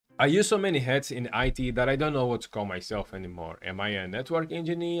I use so many hats in IT that I don't know what to call myself anymore. Am I a network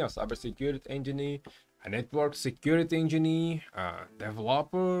engineer, a cybersecurity engineer, a network security engineer, a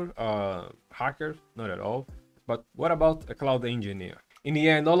developer, a hacker? Not at all. But what about a cloud engineer? In the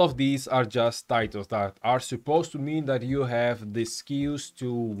end, all of these are just titles that are supposed to mean that you have the skills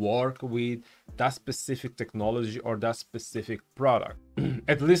to work with that specific technology or that specific product.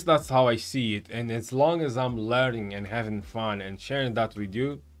 At least that's how I see it. And as long as I'm learning and having fun and sharing that with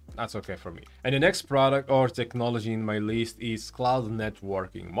you, that's okay for me. And the next product or technology in my list is cloud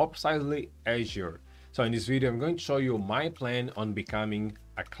networking, more precisely Azure. So in this video, I'm going to show you my plan on becoming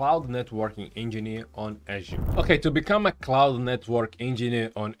a cloud networking engineer on Azure. Okay, to become a cloud network engineer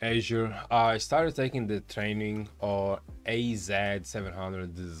on Azure, I started taking the training or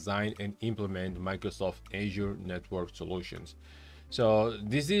AZ700 Design and Implement Microsoft Azure Network Solutions. So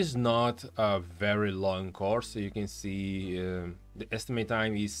this is not a very long course. So you can see the estimate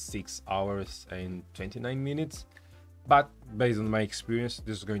time is 6 hours and 29 minutes. But based on my experience,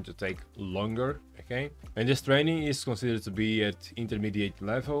 this is going to take longer, okay? And this training is considered to be at intermediate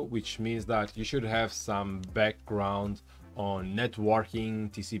level, which means that you should have some background on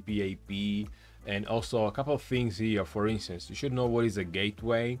networking, TCP IP, and also a couple of things here. For instance, you should know what is a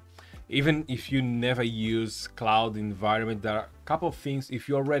gateway. Even if you never use cloud environment, there are a couple of things, if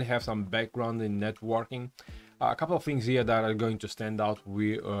you already have some background in networking, a couple of things here that are going to stand out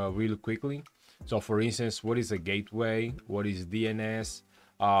really quickly. So for instance, what is a gateway? What is DNS?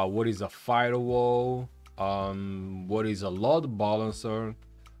 What is a firewall? What is a load balancer?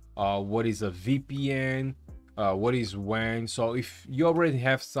 What is a VPN? What is WAN? So if you already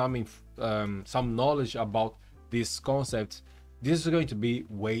have some knowledge about these concepts, this is going to be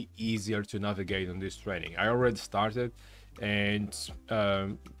way easier to navigate on this training. I already started, and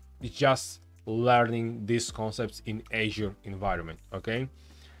it's just learning these concepts in Azure environment, okay?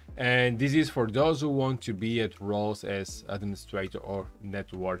 And this is for those who want to be at roles as administrator or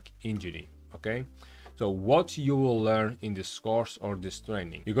network engineer, okay? So what you will learn in this course or this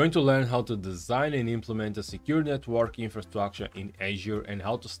training, you're going to learn how to design and implement a secure network infrastructure in Azure and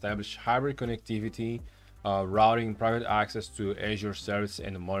how to establish hybrid connectivity, routing, private access to Azure service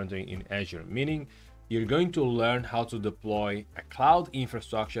and monitoring in Azure, meaning you're going to learn how to deploy a cloud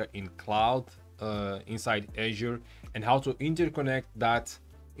infrastructure in cloud inside Azure and how to interconnect that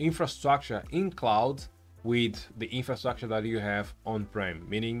infrastructure in cloud with the infrastructure that you have on-prem,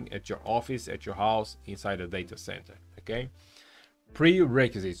 meaning at your office, at your house, inside a data center, okay?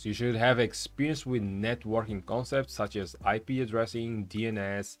 Prerequisites: you should have experience with networking concepts such as IP addressing,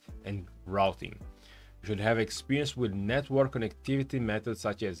 DNS, and routing. You should have experience with network connectivity methods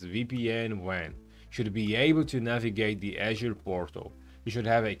such as VPN, WAN. You should be able to navigate the Azure portal. You should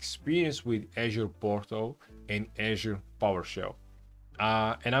have experience with Azure portal and Azure PowerShell.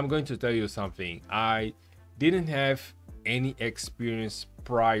 And I'm going to tell you something. I didn't have any experience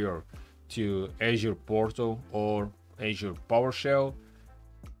prior to Azure Portal or Azure PowerShell,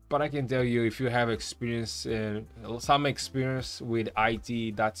 but I can tell you, if you have experience, some experience with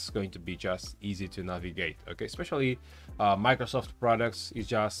IT, that's going to be just easy to navigate, okay? Especially Microsoft products, you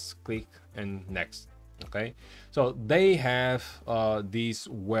just click and next, okay? So they have these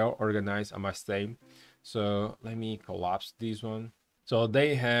well organized, I must say. So let me collapse this one. So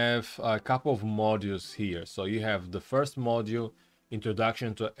they have a couple of modules here. So you have the first module,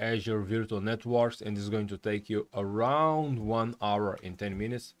 Introduction to Azure Virtual Networks, and this is going to take you around 1 hour and 10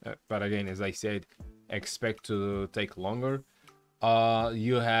 minutes. But again, as I said, expect to take longer.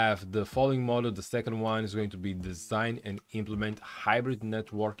 You have the following module. The second one is going to be Design and Implement Hybrid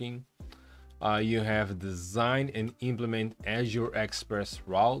Networking. You have Design and Implement Azure Express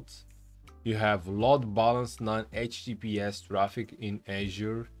Routes. You have load balance non-HTTPS traffic in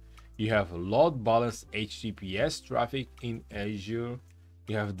Azure. You have load balance HTTPS traffic in Azure.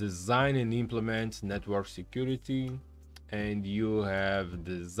 You have design and implement network security. And you have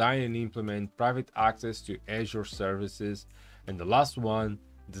design and implement private access to Azure services. And the last one,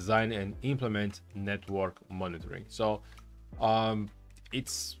 design and implement network monitoring. So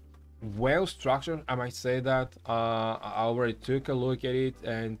it's well structured, I might say that. I already took a look at it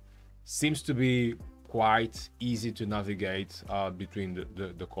and seems to be quite easy to navigate between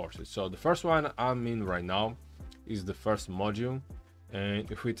the courses. So the first one I'm in right now is the first module,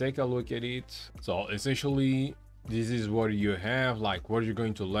 and if we take a look at it, so essentially this is what you have, like what you're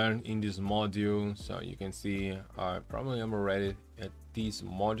going to learn in this module. So you can see probably I'm already at this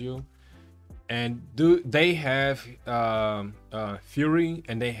module, and they have theory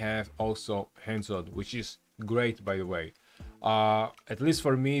and they have also hands-on, which is great, by the way. At least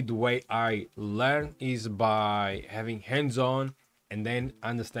for me, the way I learn is by having hands-on and then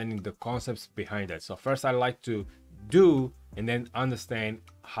understanding the concepts behind it. So first I like to do and then understand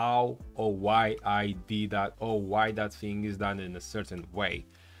how or why I did that, or why that thing is done in a certain way.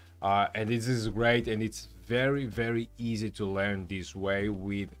 And this is great, and it's very easy to learn this way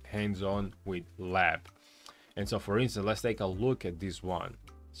with hands-on, with lab. And so for instance, let's take a look at this one.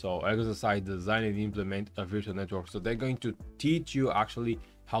 So exercise, design and implement a virtual network. So they're going to teach you actually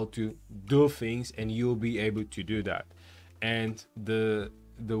how to do things, and you'll be able to do that. And the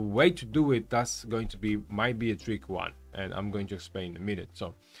way to do it, that's going to be, might be a trick one, and I'm going to explain in a minute.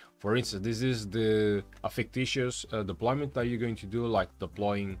 So for instance, this is a fictitious deployment that you're going to do, like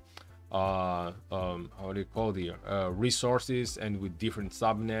deploying how do you call the resources, and with different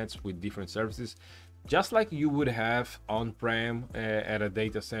subnets, with different services, just like you would have on-prem at a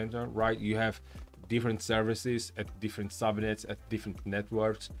data center, right? You have different services at different subnets, at different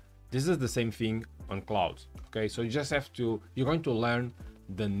networks. This is the same thing on cloud. Okay, so you just have to, you're going to learn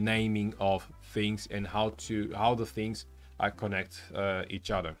the naming of things and how the things connect each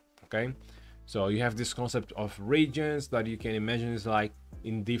other. Okay, so you have this concept of regions that you can imagine is like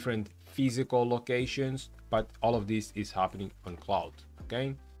in different physical locations, but all of this is happening on cloud.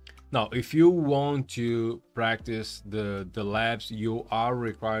 Okay, now if you want to practice the labs, you are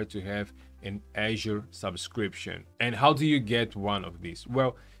required to have an Azure subscription. And how do you get one of these?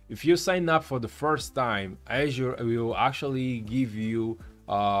 Well, if you sign up for the first time, Azure will actually give you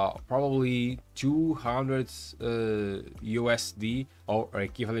probably 200 USD or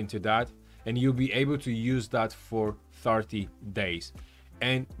equivalent to that, and you'll be able to use that for 30 days.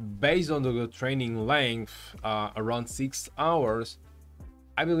 And based on the training length, around 6 hours,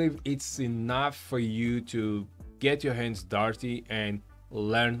 I believe it's enough for you to get your hands dirty and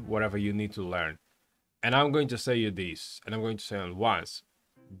learn whatever you need to learn. And I'm going to say you this, and I'm going to say it once,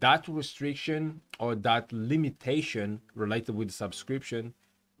 that restriction or that limitation related with the subscription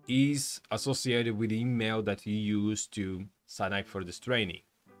is associated with the email that you use to sign up for this training.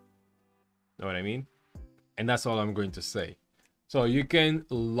 Know what I mean? And that's all I'm going to say. So you can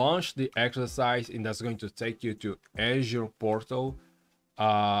launch the exercise, and that's going to take you to Azure portal,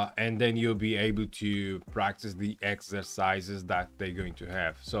 and then you'll be able to practice the exercises that they're going to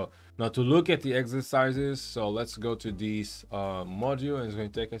have. So now to look at the exercises, so let's go to this module, and it's going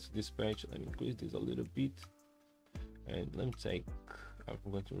to take us to this page. Let me increase this a little bit, and let me take,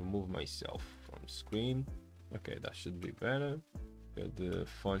 I'm going to remove myself from screen. Okay, that should be better. The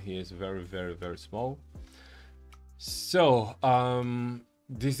font here is very small. So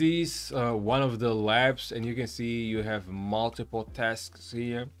this is one of the labs, and you can see you have multiple tasks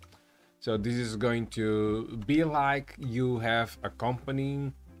here. So this is going to be like you have a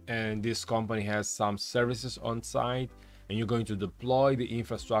company, and this company has some services on site, and you're going to deploy the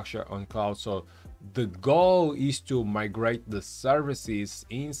infrastructure on cloud. So the goal is to migrate the services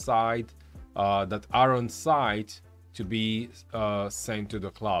inside that are on site to be sent to the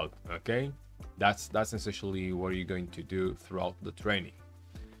cloud. Okay, that's essentially what you're going to do throughout the training.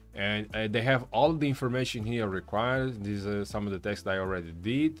 And they have all the information here required. These are some of the tests I already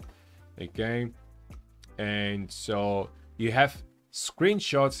did. Okay, and so you have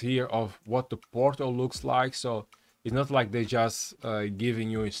screenshots here of what the portal looks like. So it's not like they're just giving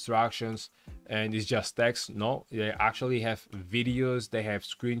you instructions and it's just text. No, they actually have videos, they have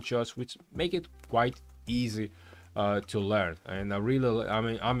screenshots, which make it quite easy to learn. And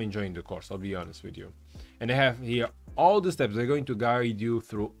I'm enjoying the course, I'll be honest with you. And they have here all the steps. They're going to guide you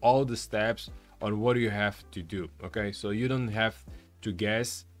through all the steps on what you have to do. Okay, so you don't have to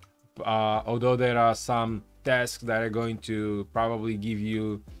guess, although there are some tasks that are going to probably give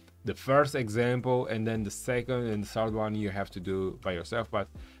you the first example, and then the second and the third one you have to do by yourself. But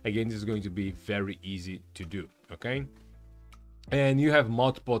again, this is going to be very easy to do. Okay, and you have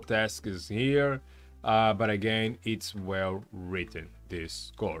multiple tasks here, but again, it's well written,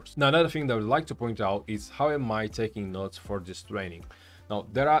 this course. Now, another thing that I would like to point out is how am I taking notes for this training. Now,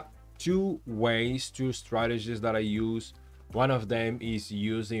 there are two strategies that I use. One of them is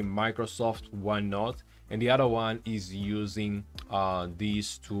using Microsoft OneNote, and the other one is using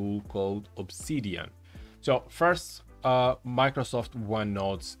this tool called Obsidian. So first, Microsoft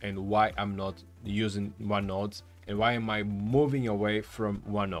OneNote, and why I'm not using OneNote, and why am I moving away from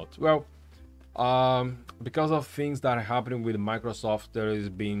OneNote? Well, because of things that are happening with Microsoft, there has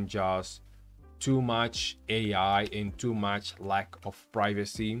been just too much AI and too much lack of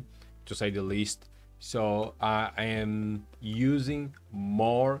privacy, to say the least. So I am using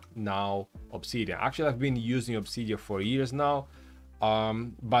more now Obsidian. Actually, I've been using Obsidian for years now,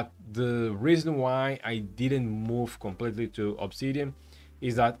 but the reason why I didn't move completely to Obsidian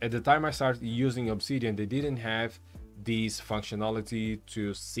is that at the time I started using Obsidian, they didn't have this functionality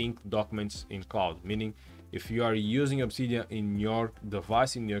to sync documents in cloud, meaning if you are using Obsidian in your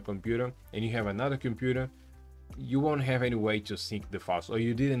device, in your computer, and you have another computer, you won't have any way to sync the files, or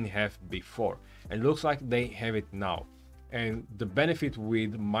you didn't have before, and looks like they have it now. And the benefit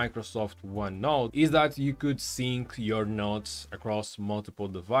with Microsoft OneNote is that you could sync your notes across multiple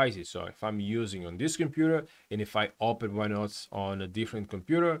devices. So if I'm using on this computer, and if I open OneNote on a different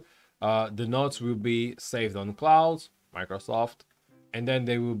computer, the notes will be saved on cloud, Microsoft, and then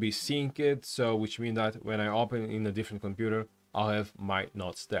they will be synced. So which means that when I open in a different computer, I'll have my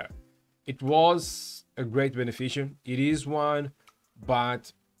notes there. It was a great beneficial. It is one,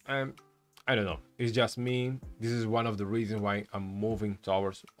 but I don't know, it's just me. This is one of the reasons why I'm moving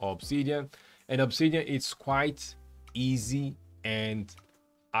towards Obsidian. And Obsidian, it's quite easy and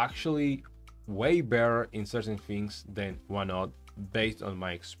actually way better in certain things than OneNote based on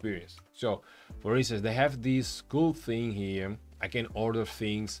my experience. So for instance, they have this cool thing here. I can order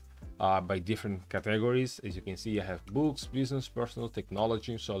things by different categories. As you can see, I have books, business, personal,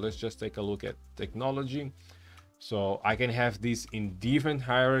 technology. So let's just take a look at technology. So I can have this in different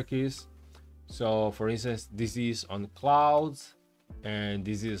hierarchies. So for instance, this is on clouds, and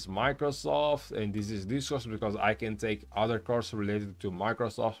this is Microsoft, and this is this course, because I can take other courses related to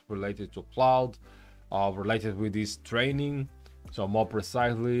Microsoft, related to cloud, related with this training. So more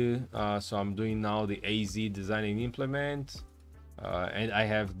precisely, so I'm doing now the AZ design and implement, and I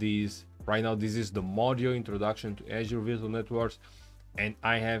have these right now. This is the module introduction to Azure Virtual Networks, and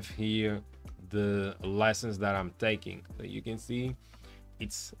I have here the lessons that I'm taking. So you can see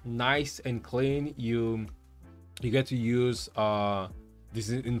it's nice and clean. You get to use this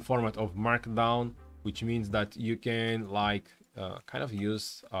is in format of markdown, which means that you can like kind of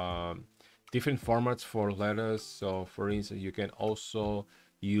use different formats for letters. So for instance, you can also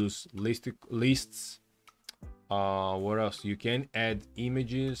use lists. What else? You can add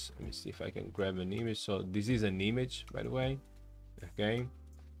images. Let me see if I can grab an image. So this is an image, by the way. Okay,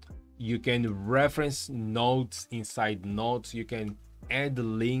 you can reference notes inside notes. You can add the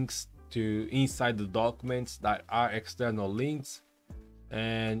links to inside the documents that are external links.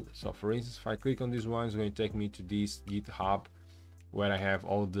 And so for instance, if I click on this one, it's going to take me to this GitHub where I have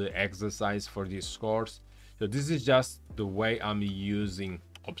all the exercise for this course. So this is just the way I'm using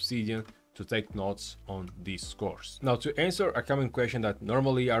Obsidian to take notes on this course. Now, to answer a common question that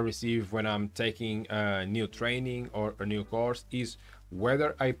normally I receive when I'm taking a new training or a new course is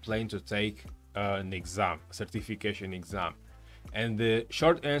whether I plan to take an exam, a certification exam. And the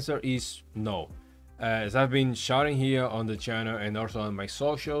short answer is no. As I've been shouting here on the channel and also on my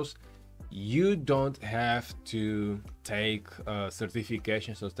socials, you don't have to take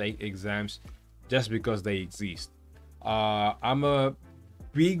certifications or take exams just because they exist. I'm a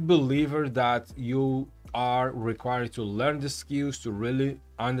big believer that you are required to learn the skills to really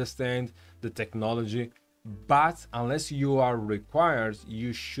understand the technology, but unless you are required,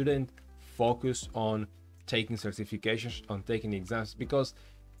 you shouldn't focus on taking certifications, on taking exams, because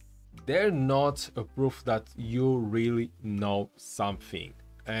they're not a proof that you really know something.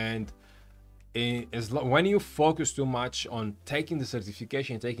 And when you focus too much on taking the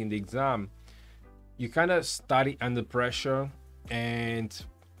certification, taking the exam, you kind of study under pressure. And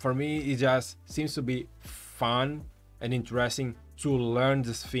for me, it just seems to be fun and interesting to learn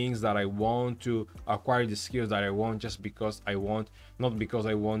the things that I want, to acquire the skills that I want, just because I want, not because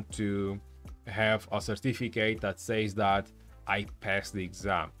I want to have a certificate that says that I passed the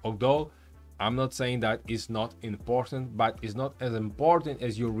exam. Although I'm not saying that it's not important, but it's not as important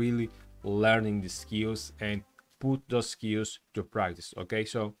as you really learning the skills and put those skills to practice. Okay,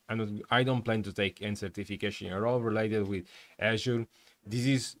 so I don't plan to take any certification at all related with Azure. This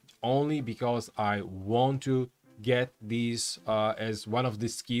is only because I want to get this as one of the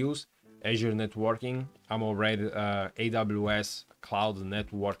skills, Azure networking. I'm already AWS Cloud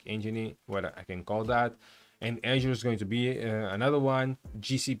Network Engineer, what I can call that, and Azure is going to be another one,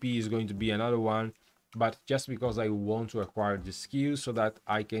 GCP is going to be another one, but just because I want to acquire the skills so that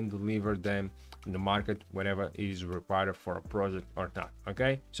I can deliver them in the market whenever it is required for a project or not.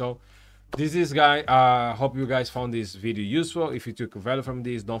 Okay, so this is guy. Hope you guys found this video useful. If you took value from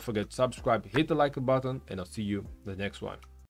this, don't forget to subscribe, hit the like button, and I'll see you in the next one.